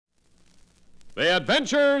The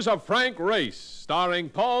Adventures of Frank Race, starring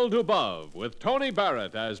Paul Dubove, with Tony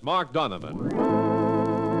Barrett as Mark Donovan.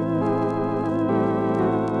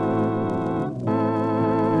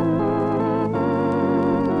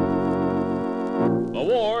 The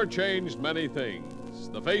war changed many things,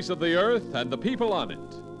 the face of the earth and the people on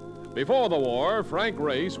it. Before the war, Frank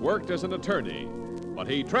Race worked as an attorney, but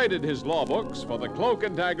he traded his law books for the cloak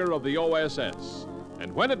and dagger of the OSS.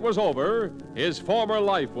 And when it was over, his former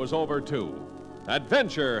life was over too.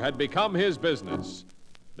 Adventure had become his business.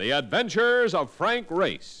 The Adventures of Frank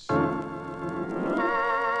Race.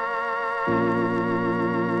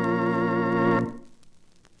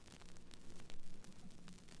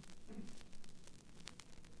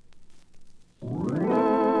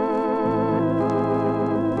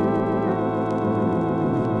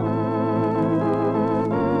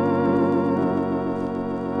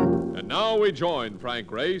 And now we join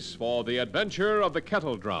Frank Race for the adventure of the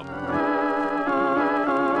Kettle drum.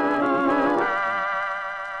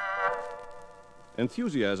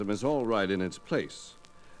 Enthusiasm is all right in its place,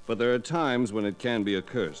 but there are times when it can be a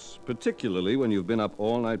curse, particularly when you've been up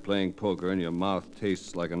all night playing poker and your mouth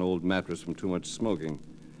tastes like an old mattress from too much smoking.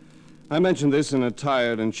 I mentioned this in a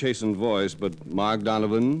tired and chastened voice, but Mark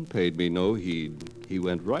Donovan paid me no heed. He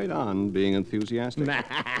went right on being enthusiastic. Nah.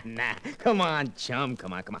 Come on, chum.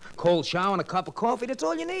 Come on. Cold shower and a cup of coffee, that's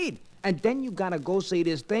all you need. And then you gotta go see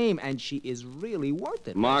this dame, and she is really worth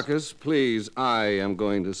it. Marcus, please, I am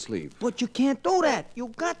going to sleep. But you can't do that. You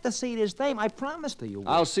got to see this dame. I promised her you would.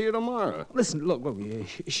 I'll see you tomorrow. Listen, look,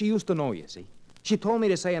 she used to know you, see? She told me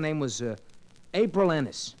to say her name was April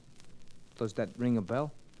Ennis. Does that ring a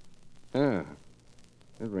bell? Yeah,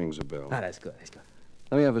 it rings a bell. Ah, that's good.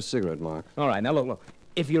 Let me have a cigarette, Mark. All right, now look.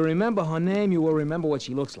 If you remember her name, you will remember what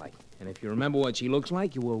she looks like. And if you remember what she looks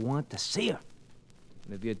like, you will want to see her.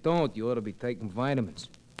 And if you don't, you ought to be taking vitamins.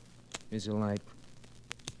 Is it like...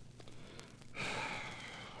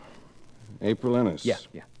 April Ennis? Yeah.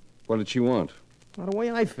 What did she want? Well, the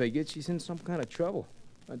way I figured, she's in some kind of trouble.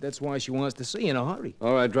 That's why she wants to see you in a hurry.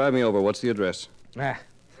 All right, drive me over. What's the address?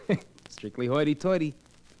 Strictly hoity-toity.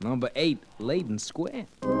 Number 8, Leyden Square.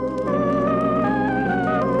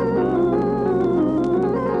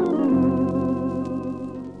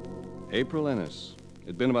 April Ennis.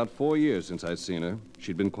 It'd been about 4 years since I'd seen her.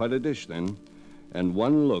 She'd been quite a dish then. And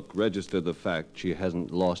one look registered the fact she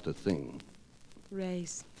hasn't lost a thing.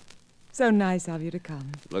 Race. So nice of you to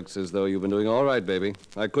come. Looks as though you've been doing all right, baby.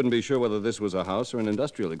 I couldn't be sure whether this was a house or an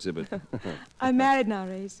industrial exhibit. I'm married now,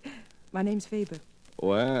 Race. My name's Faber.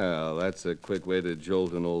 Well, that's a quick way to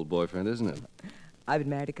jolt an old boyfriend, isn't it? I've been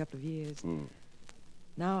married a couple of years.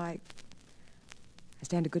 Now I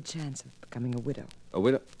stand a good chance of becoming a widow. A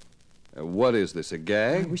widow? What is this, a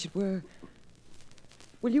gag? I wish it were.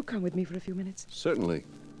 Will you come with me for a few minutes? Certainly.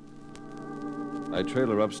 I trail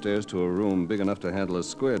her upstairs to a room big enough to handle a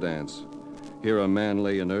square dance. Here a man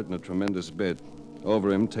lay inert in a tremendous bed.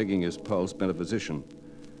 Over him, taking his pulse, bent a physician.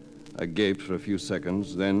 I gaped for a few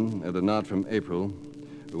seconds, then, at a nod from April,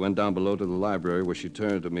 we went down below to the library where she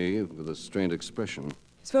turned to me with a strained expression.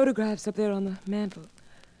 His photograph's up there on the mantel.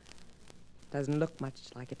 Doesn't look much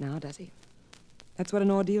like it now, does he? That's what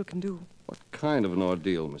an ordeal can do. What kind of an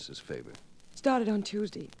ordeal, Mrs. Faber? Started on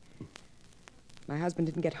Tuesday. My husband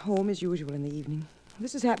didn't get home as usual in the evening.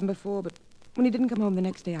 This has happened before, but when he didn't come home the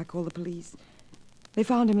next day, I called the police. They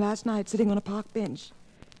found him last night sitting on a park bench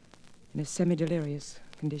in a semi-delirious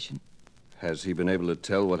condition. Has he been able to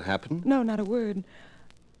tell what happened? No, not a word.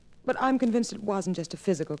 But I'm convinced it wasn't just a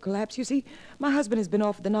physical collapse. You see, my husband has been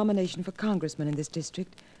offered the nomination for congressman in this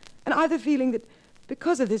district, and I've the feeling that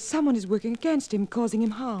because of this, someone is working against him, causing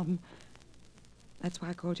him harm. That's why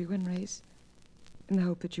I called you in, Race, in the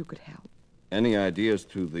hope that you could help. Any ideas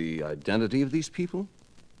to the identity of these people?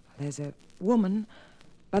 There's a woman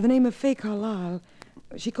by the name of Faye Carlyle.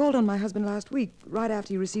 She called on my husband last week, right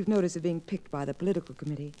after he received notice of being picked by the political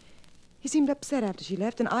committee. He seemed upset after she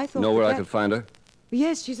left, and I thought... Know where I could find her?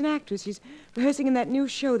 Yes, she's an actress. She's rehearsing in that new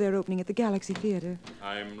show they're opening at the Galaxy Theater.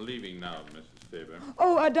 I'm leaving now, Mrs. Faber.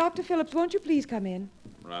 Oh, Dr. Phillips, won't you please come in?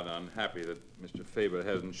 Rather unhappy that Mr. Faber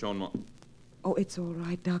hasn't shown more... Oh, it's all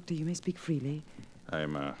right, Doctor. You may speak freely.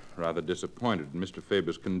 I'm rather disappointed in Mr.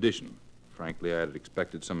 Faber's condition. Frankly, I had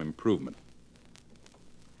expected some improvement.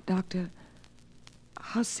 Doctor,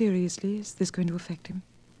 how seriously is this going to affect him?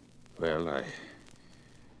 Well,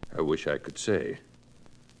 I wish I could say.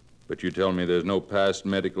 But you tell me there's no past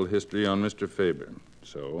medical history on Mr. Faber.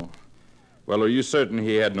 So, well, are you certain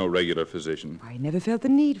he had no regular physician? I never felt the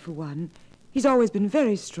need for one. He's always been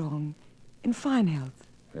very strong, in fine health.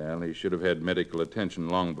 Well, he should have had medical attention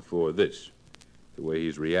long before this. The way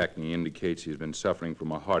he's reacting indicates he's been suffering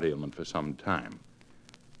from a heart ailment for some time.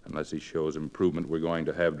 Unless he shows improvement, we're going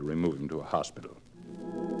to have to remove him to a hospital.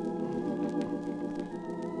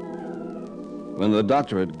 When the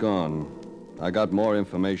doctor had gone, I got more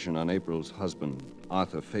information on April's husband,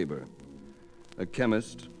 Arthur Faber. A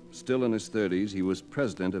chemist, still in his 30s, he was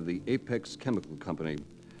president of the Apex Chemical Company,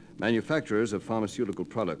 manufacturers of pharmaceutical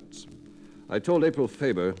products. I told April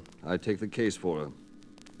Faber I'd take the case for her.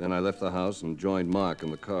 Then I left the house and joined Mark in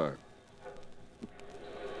the car.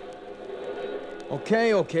 Okay,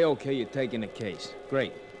 you're taking the case.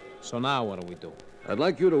 Great. So now what do we do? I'd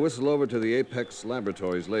like you to whistle over to the Apex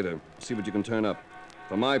Laboratories later, see what you can turn up.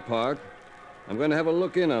 For my part, I'm going to have a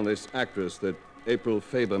look in on this actress that April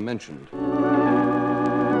Faber mentioned.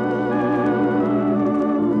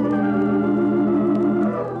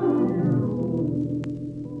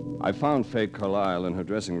 I found Faye Carlyle in her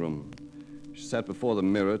dressing room. She sat before the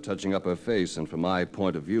mirror, touching up her face, and from my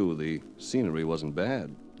point of view, the scenery wasn't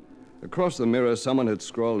bad. Across the mirror, someone had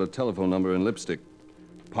scrawled a telephone number in lipstick.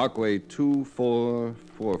 Parkway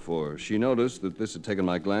 2444. She noticed that this had taken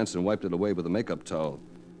my glance and wiped it away with a makeup towel.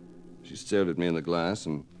 She stared at me in the glass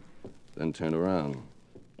and then turned around.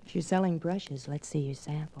 If you're selling brushes, let's see your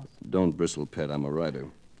samples. Don't bristle, Pet. I'm a writer,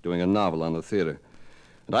 doing a novel on the theater.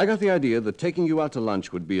 And I got the idea that taking you out to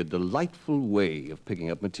lunch would be a delightful way of picking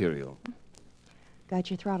up material. Got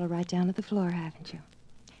your throttle right down to the floor, haven't you?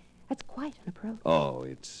 That's quite an approach. Oh,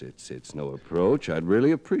 it's no approach. I'd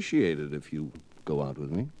really appreciate it if you go out with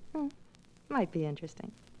me. Might be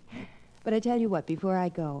interesting. But I tell you what, before I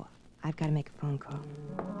go, I've got to make a phone call.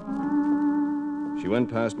 She went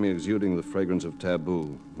past me exuding the fragrance of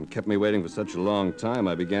taboo and kept me waiting for such a long time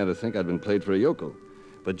I began to think I'd been played for a yokel.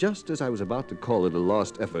 But just as I was about to call it a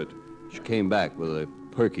lost effort, she came back with a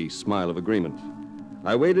perky smile of agreement.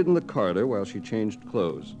 I waited in the corridor while she changed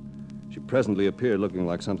clothes. She presently appeared looking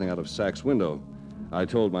like something out of Sack's window. I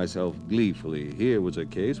told myself gleefully here was a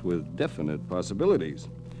case with definite possibilities.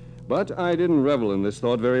 But I didn't revel in this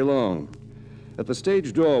thought very long. At the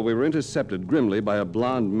stage door, we were intercepted grimly by a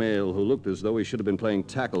blond male who looked as though he should have been playing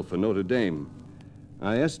tackle for Notre Dame.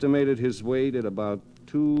 I estimated his weight at about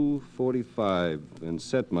 245 and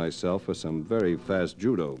set myself for some very fast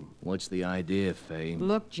judo. What's the idea, Faye?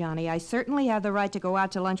 Look, Johnny, I certainly have the right to go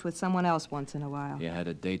out to lunch with someone else once in a while. You had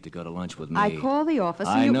a date to go to lunch with me. I call the office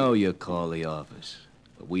and I know you call the office,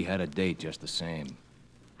 but we had a date just the same.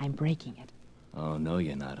 I'm breaking it. Oh, no,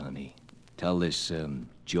 you're not, honey. Tell this,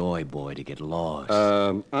 Joy boy to get lost.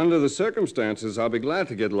 Under the circumstances, I'll be glad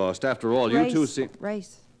to get lost. After all, you two seem...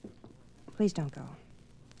 Race, please don't go.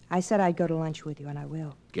 I said I'd go to lunch with you, and I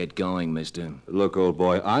will. Get going, mister. Look, old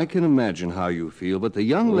boy, I can imagine how you feel, but the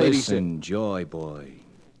young lady Listen, Joy boy.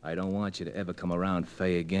 I don't want you to ever come around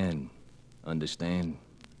Faye again. Understand?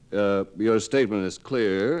 Your statement is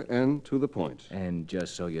clear and to the point. And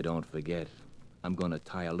just so you don't forget, I'm gonna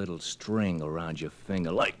tie a little string around your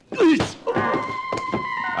finger like...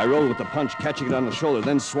 I rolled with the punch, catching it on the shoulder,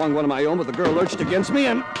 then swung one of my own, but the girl lurched against me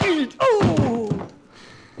and... Oh!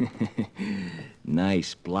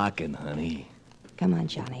 Nice blocking, honey. Come on,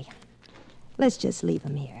 Johnny. Let's just leave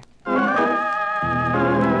him here.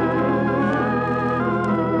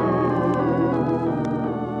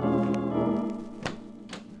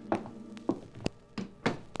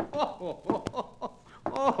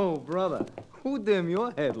 Oh, brother. Who dim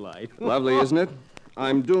your headlight? Lovely, isn't it?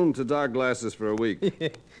 I'm doomed to dark glasses for a week.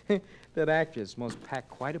 That actress must pack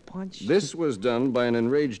quite a punch. This was done by an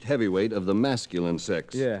enraged heavyweight of the masculine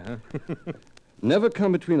sex. Yeah, huh? Never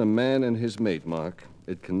come between a man and his mate, Mark.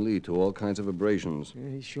 It can lead to all kinds of abrasions. Yeah,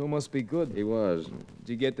 he sure must be good. He was. Did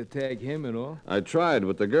you get to tag him and all? I tried,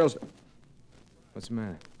 but the girls... What's the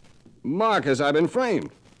matter? Marcus, I've been framed.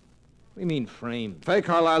 What do you mean, framed? Faye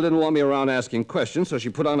Carlyle didn't want me around asking questions, so she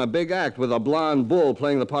put on a big act with a blonde bull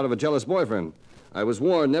playing the part of a jealous boyfriend. I was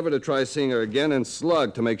warned never to try seeing her again and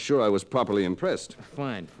slugged to make sure I was properly impressed.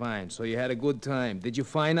 Fine. So you had a good time. Did you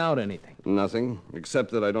find out anything? Nothing,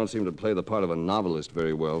 except that I don't seem to play the part of a novelist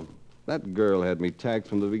very well. That girl had me tagged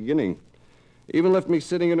from the beginning. Even left me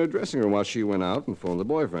sitting in her dressing room while she went out and phoned the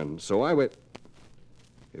boyfriend. So I went...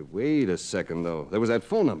 Hey, wait a second, though. There was that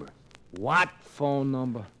phone number. What phone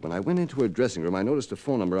number? When I went into her dressing room, I noticed a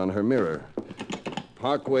phone number on her mirror.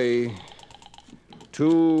 Parkway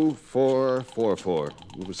 2444.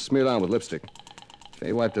 It was smeared on with lipstick.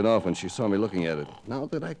 Faye wiped it off when she saw me looking at it. Now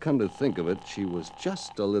that I come to think of it, she was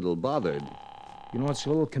just a little bothered. You know, it's a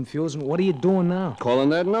little confusing. What are you doing now? Calling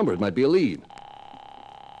that number. It might be a lead.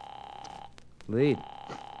 Lead?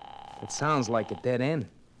 It sounds like a dead end.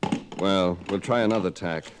 Well, we'll try another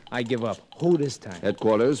tack. I give up. Who this time?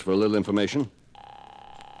 Headquarters for a little information.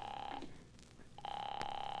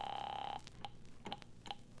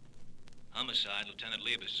 Homicide, Lieutenant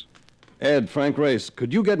Liebes. Ed, Frank Race,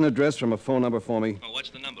 could you get an address from a phone number for me? Oh, what's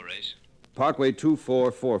the number, Race? Parkway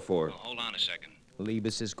 2444. Oh, hold on a second.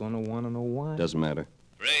 Liebes is gonna want to know why. Doesn't matter.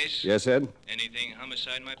 Race? Yes, Ed? Anything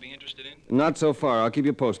homicide might be interested in? Not so far. I'll keep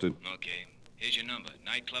you posted. Okay. Here's your number.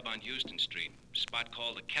 Nightclub on Houston Street. Spot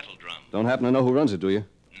called the Kettle Drum. Don't happen to know who runs it, do you?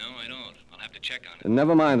 No, I don't. I'll have to check on it.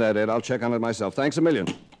 Never mind that, Ed. I'll check on it myself. Thanks a million.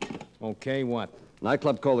 Okay, what?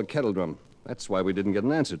 Nightclub called the Kettle Drum. That's why we didn't get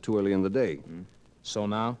an answer too early in the day. So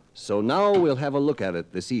now? So now we'll have a look at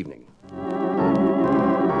it this evening.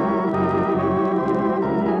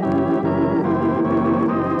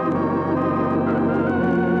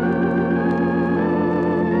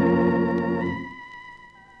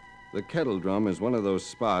 The Kettle Drum is one of those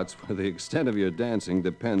spots where the extent of your dancing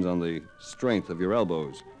depends on the strength of your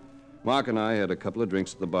elbows. Mark and I had a couple of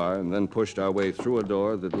drinks at the bar and then pushed our way through a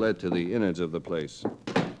door that led to the innards of the place.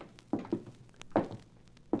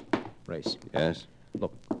 Race. Yes?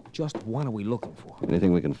 Look, just what are we looking for?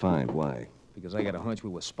 Anything we can find. Why? Because I got a hunch we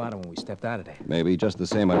were spotted when we stepped out of there. Maybe. Just the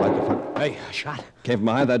same, I'd like to find... Hey, a shot. Came from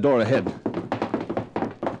behind that door ahead.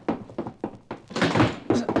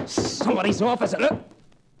 Somebody's office.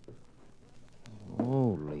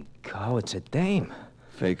 Holy cow, it's a dame.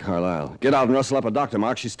 Faye Carlisle. Get out and rustle up a doctor,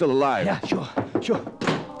 Mark. She's still alive. Yeah, sure.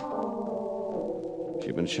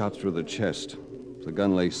 She'd been shot through the chest. The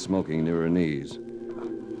gun lay smoking near her knees.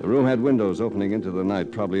 The room had windows opening into the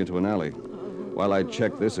night, probably into an alley. While I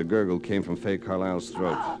checked this, a gurgle came from Faye Carlisle's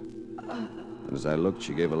throat. And as I looked,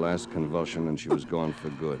 she gave a last convulsion, and she was gone for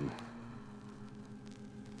good.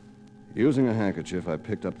 Using a handkerchief, I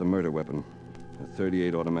picked up the murder weapon, a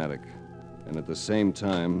 .38 automatic. And at the same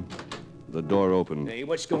time, the door opened. Hey,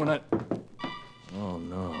 what's going on? Oh,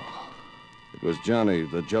 no. It was Johnny,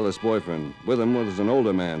 the jealous boyfriend. With him was an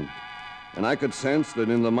older man. And I could sense that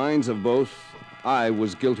in the minds of both, I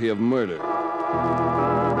was guilty of murder.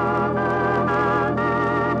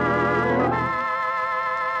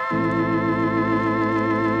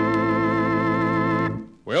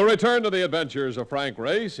 We'll return to the adventures of Frank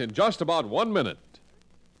Race in just about 1 minute.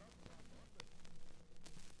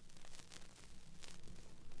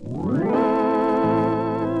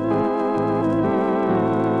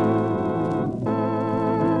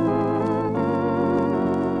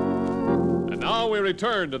 And now we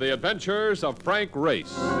return to the adventures of Frank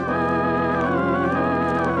Race.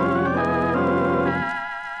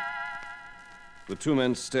 The two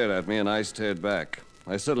men stared at me, and I stared back.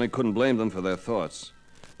 I certainly couldn't blame them for their thoughts.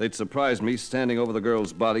 They'd surprised me standing over the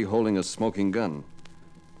girl's body holding a smoking gun.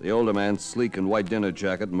 The older man, sleek in white dinner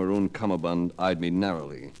jacket and maroon cummerbund, eyed me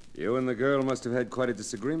narrowly. You and the girl must have had quite a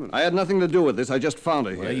disagreement. I had nothing to do with this. I just found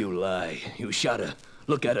her here. Well, you lie. You shot her.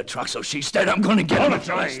 Look at her truck so she's dead. I'm going to get her.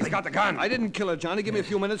 Johnny, they got the gun. I didn't kill her, Johnny. Give me a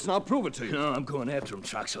few minutes and I'll prove it to you. No, I'm going after him,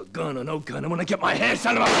 truck. So gun or no gun. I'm going to get my hands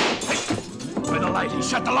on him. Hey, where's the light? He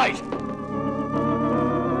shut the light.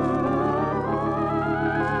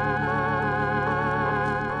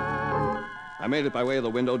 I made it by way of the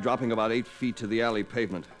window, dropping about 8 feet to the alley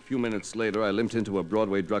pavement. A few minutes later, I limped into a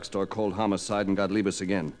Broadway drugstore called Homicide and got Liebes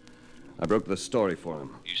again. I broke the story for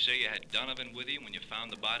him. You say you had Donovan with you when you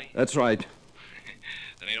found the body? That's right.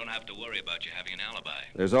 Then you don't have to worry about you having an alibi.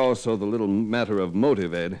 There's also the little matter of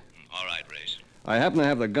motive, Ed. All right, Race. I happen to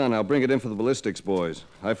have the gun. I'll bring it in for the ballistics boys.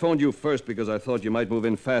 I phoned you first because I thought you might move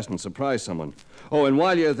in fast and surprise someone. Oh, and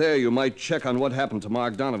while you're there, you might check on what happened to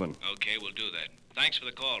Mark Donovan. Okay, we'll do that. Thanks for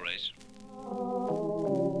the call, Race.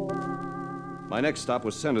 My next stop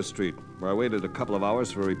was Center Street, where I waited a couple of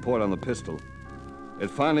hours for a report on the pistol. It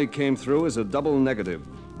finally came through as a double negative.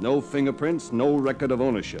 No fingerprints, no record of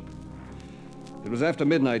ownership. It was after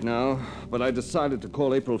midnight now, but I decided to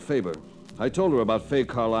call April Faber. I told her about Faye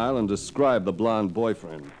Carlisle and described the blonde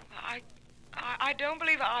boyfriend. I don't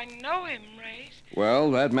believe I know him, Race.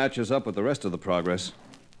 Well, that matches up with the rest of the progress.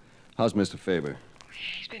 How's Mr. Faber?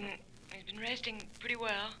 He's been resting pretty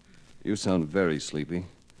well. You sound very sleepy.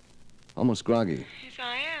 Almost groggy. Yes,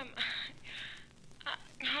 I am.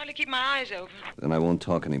 I hardly keep my eyes open. Then I won't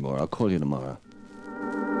talk anymore. I'll call you tomorrow.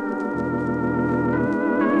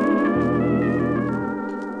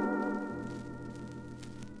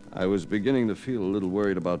 I was beginning to feel a little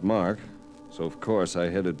worried about Mark, so of course I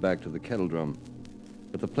headed back to the Kettle Drum.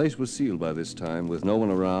 But the place was sealed by this time, with no one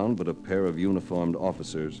around but a pair of uniformed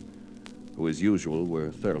officers, who, as usual, were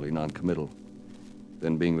thoroughly noncommittal.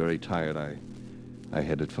 Then, being very tired, I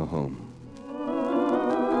headed for home.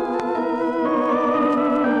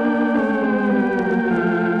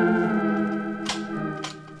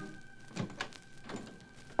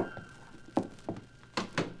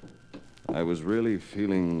 I was really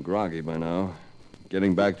feeling groggy by now.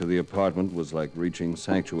 Getting back to the apartment was like reaching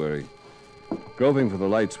sanctuary. Groping for the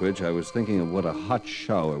light switch, I was thinking of what a hot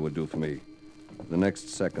shower would do for me. The next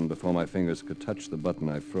second, before my fingers could touch the button,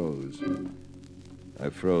 I froze. I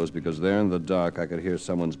froze because there in the dark I could hear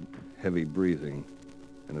someone's heavy breathing,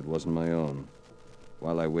 and it wasn't my own.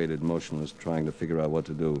 While I waited motionless, trying to figure out what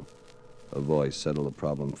to do, a voice settled the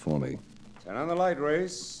problem for me. Turn on the light,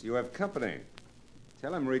 Race. You have company.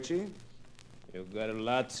 Tell him, Richie. You got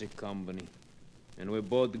lots of company. And we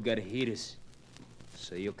both got heaters.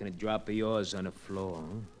 So you can drop yours on the floor,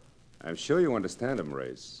 huh? I'm sure you understand him,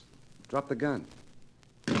 Race. Drop the gun.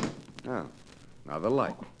 Now the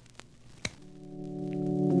light.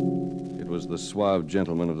 It was the suave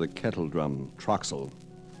gentleman of the kettle drum, Troxel.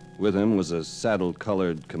 With him was a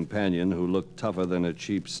saddle-colored companion who looked tougher than a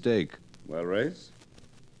cheap steak. Well, Race?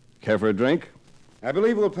 Care for a drink? I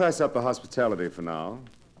believe we'll pass up the hospitality for now.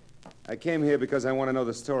 I came here because I want to know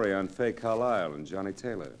the story on Fay Carlisle and Johnny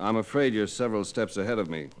Taylor. I'm afraid you're several steps ahead of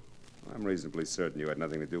me. I'm reasonably certain you had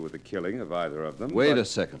nothing to do with the killing of either of them. Wait a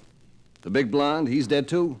second. The big blonde, he's dead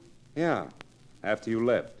too? Yeah, after you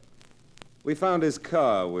left. We found his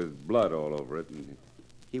car with blood all over it, and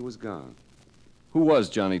he was gone. Who was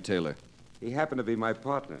Johnny Taylor? He happened to be my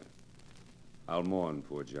partner. I'll mourn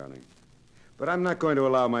poor Johnny. But I'm not going to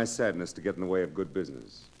allow my sadness to get in the way of good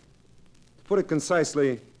business. To put it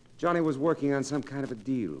concisely, Johnny was working on some kind of a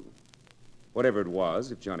deal. Whatever it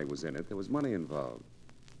was, if Johnny was in it, there was money involved.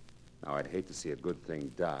 Now, I'd hate to see a good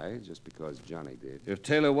thing die just because Johnny did. If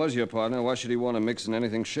Taylor was your partner, why should he want to mix in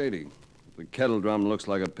anything shady? The kettle drum looks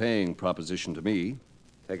like a paying proposition to me.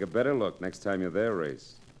 Take a better look next time you're there,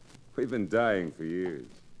 Race. We've been dying for years.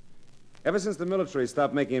 Ever since the military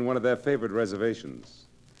stopped making it one of their favorite reservations.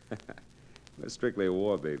 We're strictly a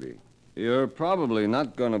war baby. You're probably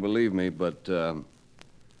not going to believe me, but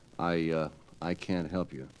I can't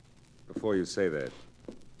help you. Before you say that,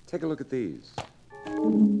 take a look at these.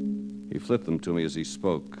 He flipped them to me as he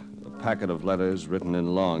spoke. A packet of letters written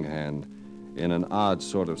in longhand, in an odd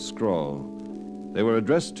sort of scrawl. They were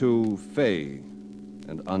addressed to Fay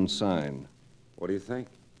and unsigned. What do you think?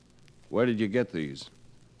 Where did you get these?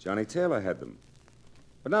 Johnny Taylor had them.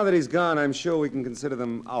 But now that he's gone, I'm sure we can consider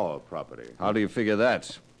them our property. How do you figure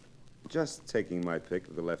that? Just taking my pick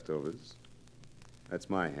of the leftovers. That's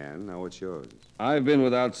my hand. Now what's yours? I've been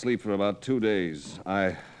without sleep for about 2 days.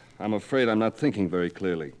 I'm afraid I'm not thinking very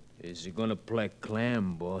clearly. Is he gonna play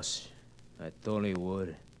clam, boss? I thought he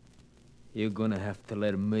would. You're gonna have to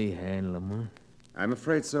let me handle him, huh? I'm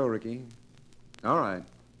afraid so, Ricky. All right.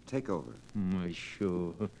 Take over.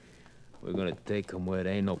 Sure. We're gonna take him where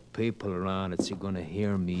there ain't no people around that's gonna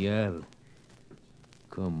hear me yell.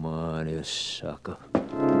 Come on, you sucker.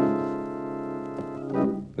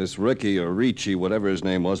 This Ricky or Ricci, whatever his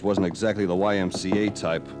name was, wasn't exactly the YMCA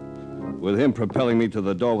type. With him propelling me to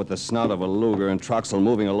the door with the snout of a Luger and Troxel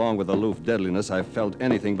moving along with aloof deadliness, I felt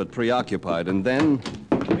anything but preoccupied. And then...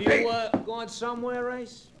 Are you going somewhere,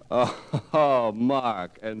 Race? Oh,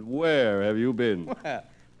 Mark, and where have you been? Well,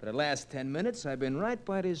 for the last 10 minutes, I've been right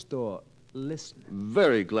by this door, listening.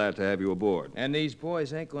 Very glad to have you aboard. And these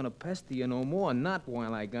boys ain't gonna pester you no more, not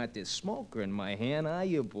while I got this smoker in my hand, are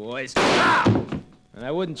you, boys? Ah! And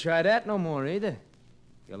I wouldn't try that no more, either.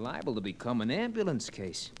 You're liable to become an ambulance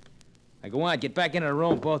case. Now, go on, get back into the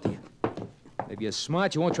room, both of you. If you're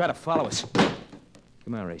smart, you won't try to follow us.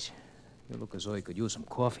 Come on, Race. You look as though you could use some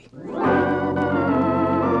coffee.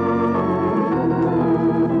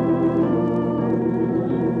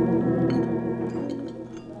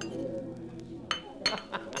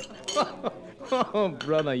 Oh,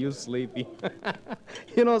 brother, you sleepy.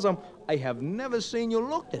 You know something? I have never seen you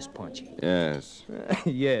look this punchy. Yes.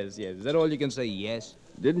 Yes. Is that all you can say, yes?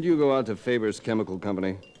 Didn't you go out to Faber's Chemical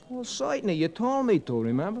Company? Well, certainly. You told me to,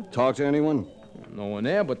 remember? Talk to anyone? No one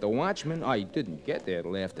there but the watchman. I didn't get there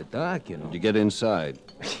till after dark, you know. Did you get inside?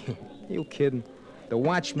 You kidding? The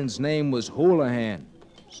watchman's name was Houlihan.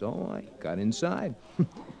 So I got inside.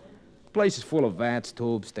 Place is full of vats,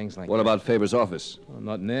 tubes, things like that. What about Faber's office? Well,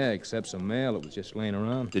 nothing there except some mail that was just laying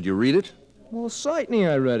around. Did you read it? Well, certainly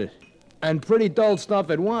I read it. And pretty dull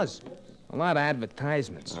stuff it was. A lot of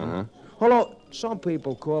advertisements. Uh-huh. Although some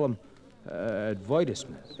people call them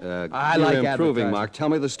advertisements. I you're like improving, advertisements. Mark. Tell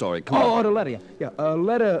me the story. Come on. Oh, the letter, yeah. A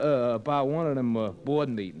letter about one of them board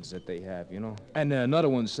meetings that they have, you know. And another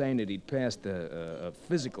one saying that he'd passed a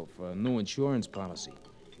physical for a new insurance policy.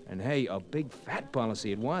 And, hey, a big fat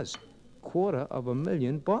policy it was.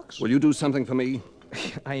 $250,000. Will you do something for me?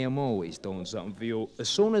 I am always doing something for you. As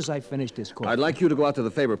soon as I finish this course. I'd like you to go out to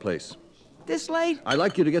the Faber place. This late? I'd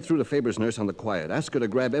like you to get through to Faber's nurse on the quiet. Ask her to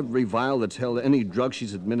grab every vial that's held any drug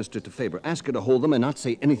she's administered to Faber. Ask her to hold them and not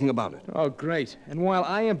say anything about it. Oh, great. And while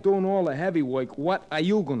I am doing all the heavy work, what are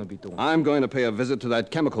you going to be doing? I'm going to pay a visit to that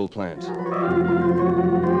chemical plant.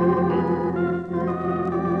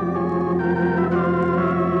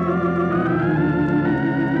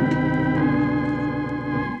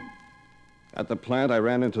 At the plant, I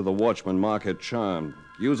ran into the watchman Mark had charmed.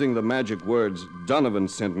 Using the magic words Donovan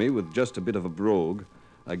sent me with just a bit of a brogue,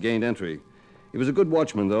 I gained entry. He was a good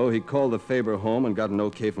watchman, though. He called the Faber home and got an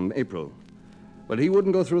okay from April. But he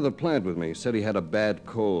wouldn't go through the plant with me. Said he had a bad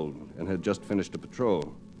cold and had just finished a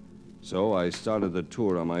patrol. So I started the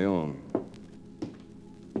tour on my own.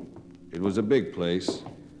 It was a big place,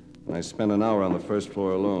 and I spent an hour on the first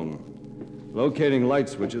floor alone. Locating light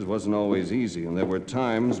switches wasn't always easy, and there were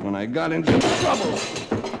times when I got into trouble.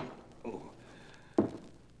 Oh.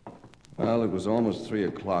 Well, it was almost 3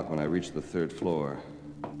 o'clock when I reached the third floor,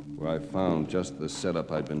 where I found just the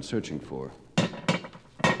setup I'd been searching for. Just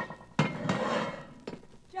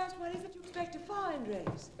what is it you expect to find,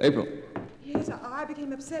 Race? April. Yes, I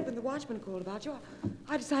became upset when the watchman called about you.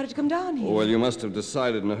 I decided to come down here. Oh, well, you must have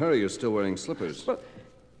decided in a hurry. You're still wearing slippers. Well,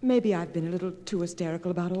 maybe I've been a little too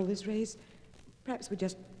hysterical about all this, Race. Perhaps we'd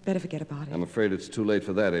just better forget about it. I'm afraid it's too late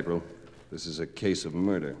for that, April. This is a case of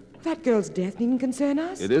murder. That girl's death needn't concern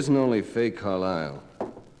us. It isn't only Faye Carlisle.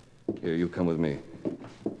 Here, you come with me.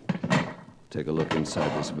 Take a look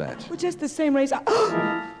inside this vat. Well, just the same, Race.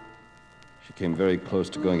 She came very close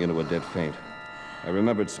to going into a dead faint. I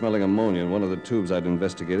remembered smelling ammonia in one of the tubes I'd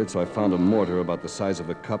investigated, so I found a mortar about the size of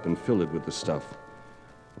a cup and filled it with the stuff.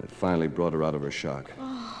 And it finally brought her out of her shock.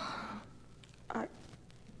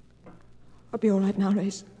 I'll be all right now,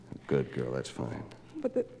 Race. Good girl, that's fine.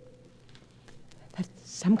 But that's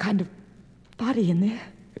some kind of body in there.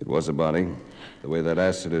 It was a body. The way that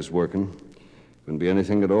acid is working, couldn't be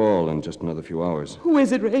anything at all in just another few hours. Who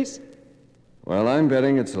is it, Race? Well, I'm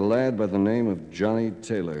betting it's a lad by the name of Johnny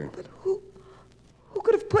Taylor. But who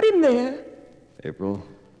could have put him there? April,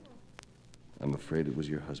 I'm afraid it was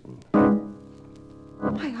your husband.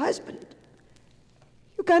 My husband?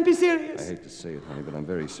 You can't be serious. I hate to say it, honey, but I'm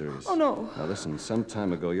very serious. Oh, no. Now, listen, some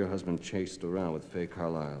time ago, your husband chased around with Faye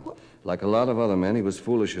Carlisle. What? Like a lot of other men, he was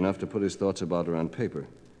foolish enough to put his thoughts about her on paper.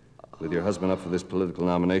 With your husband up for this political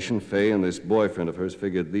nomination, Faye and this boyfriend of hers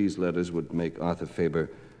figured these letters would make Arthur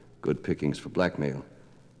Faber good pickings for blackmail.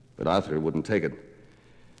 But Arthur wouldn't take it.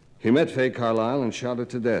 He met Faye Carlisle and shot her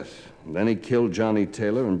to death. And then he killed Johnny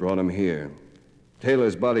Taylor and brought him here.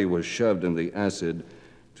 Taylor's body was shoved in the acid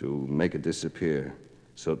to make it disappear,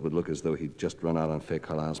 so it would look as though he'd just run out on Faye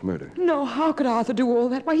Carlisle's murder. No, how could Arthur do all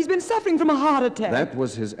that? Why, he's been suffering from a heart attack. That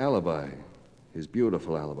was his alibi, his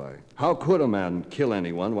beautiful alibi. How could a man kill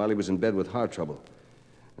anyone while he was in bed with heart trouble?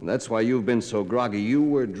 And that's why you've been so groggy. You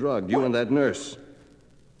were drugged, you and that nurse.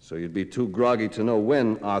 So you'd be too groggy to know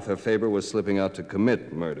when Arthur Faber was slipping out to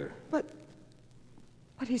commit murder. But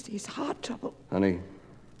his heart trouble. Honey,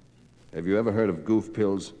 have you ever heard of goof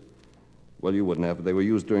pills? Well, you wouldn't have, but they were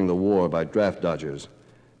used during the war by draft dodgers.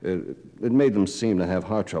 It made them seem to have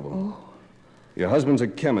heart trouble. Oh. Your husband's a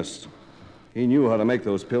chemist. He knew how to make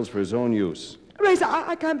those pills for his own use. Race,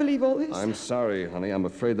 I can't believe all this. I'm sorry, honey. I'm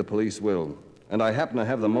afraid the police will. And I happen to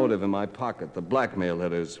have the motive in my pocket, the blackmail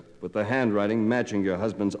letters, with the handwriting matching your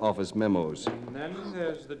husband's office memos. And then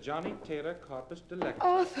there's the Johnny Taylor corpus delicti.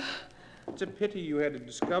 Arthur. It's a pity you had to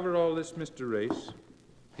discover all this, Mr. Race.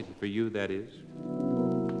 Pity for you, that is.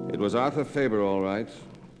 It was Arthur Faber, all right,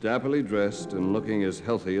 dapperly dressed and looking as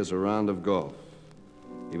healthy as a round of golf.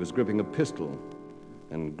 He was gripping a pistol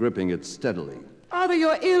and gripping it steadily. Arthur,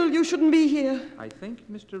 you're ill. You shouldn't be here. I think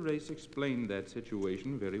Mr. Race explained that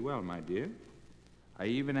situation very well, my dear. I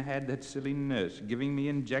even had that silly nurse giving me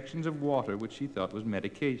injections of water, which she thought was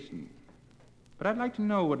medication. But I'd like to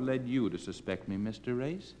know what led you to suspect me, Mr.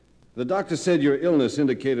 Race. The doctor said your illness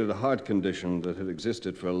indicated a heart condition that had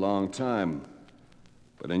existed for a long time.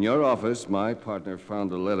 But in your office, my partner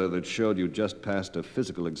found a letter that showed you just passed a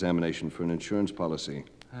physical examination for an insurance policy.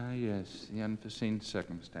 Ah, yes, the unforeseen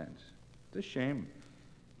circumstance. It's a shame,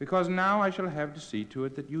 because now I shall have to see to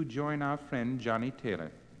it that you join our friend Johnny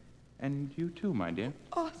Taylor. And you too, my dear.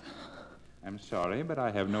 Arthur. I'm sorry, but I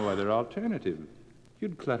have no other alternative.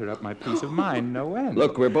 You'd clutter up my peace of mind no end.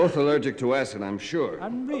 Look, we're both allergic to acid, I'm sure.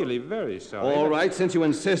 I'm really very sorry. All right, since you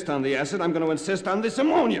insist on the acid, I'm going to insist on this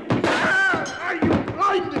ammonia. You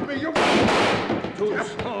blinded me! You...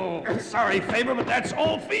 Oh, sorry, Faber, but that's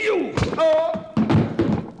all for you.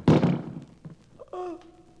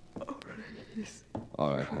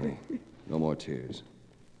 All right, honey. No more tears.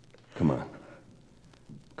 Come on.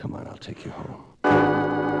 Come on, I'll take you home.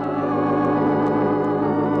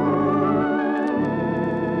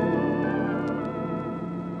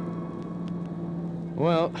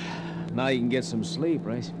 you can get some sleep,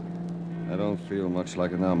 Race. I don't feel much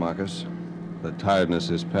like it now, Marcus. The tiredness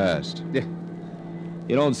is past. Yeah.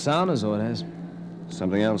 You don't sound as though it has.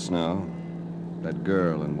 Something else now. That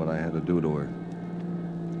girl and what I had to do to her.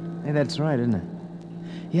 Hey, that's right, isn't it?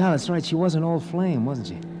 Yeah, that's right. She was an old flame, wasn't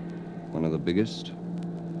she? One of the biggest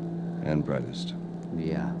and brightest.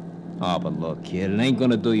 Yeah. Oh, but look, kid, it ain't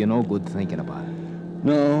gonna do you no good thinking about it.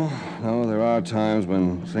 No, there are times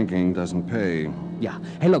when thinking doesn't pay. Yeah.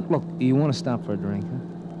 Hey, look, you want to stop for a drink, huh?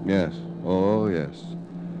 Yes. Oh, yes.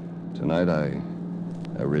 Tonight I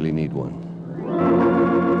really need one.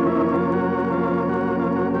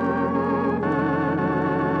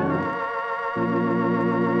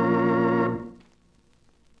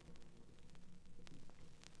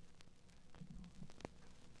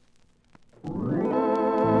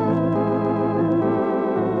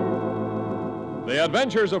 The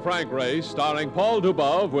Adventures of Frank Race, starring Paul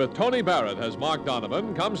Dubov with Tony Barrett as Mark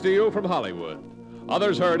Donovan, comes to you from Hollywood.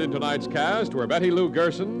 Others heard in tonight's cast were Betty Lou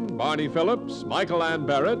Gerson, Barney Phillips, Michael Ann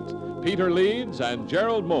Barrett, Peter Leeds, and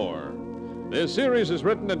Gerald Moore. This series is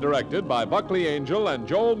written and directed by Buckley Angel and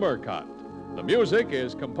Joel Murcott. The music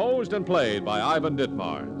is composed and played by Ivan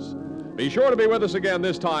Ditmars. Be sure to be with us again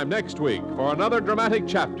this time next week for another dramatic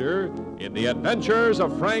chapter in The Adventures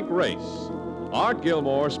of Frank Race. Art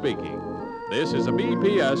Gilmore speaking. This is a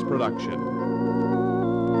BPS production.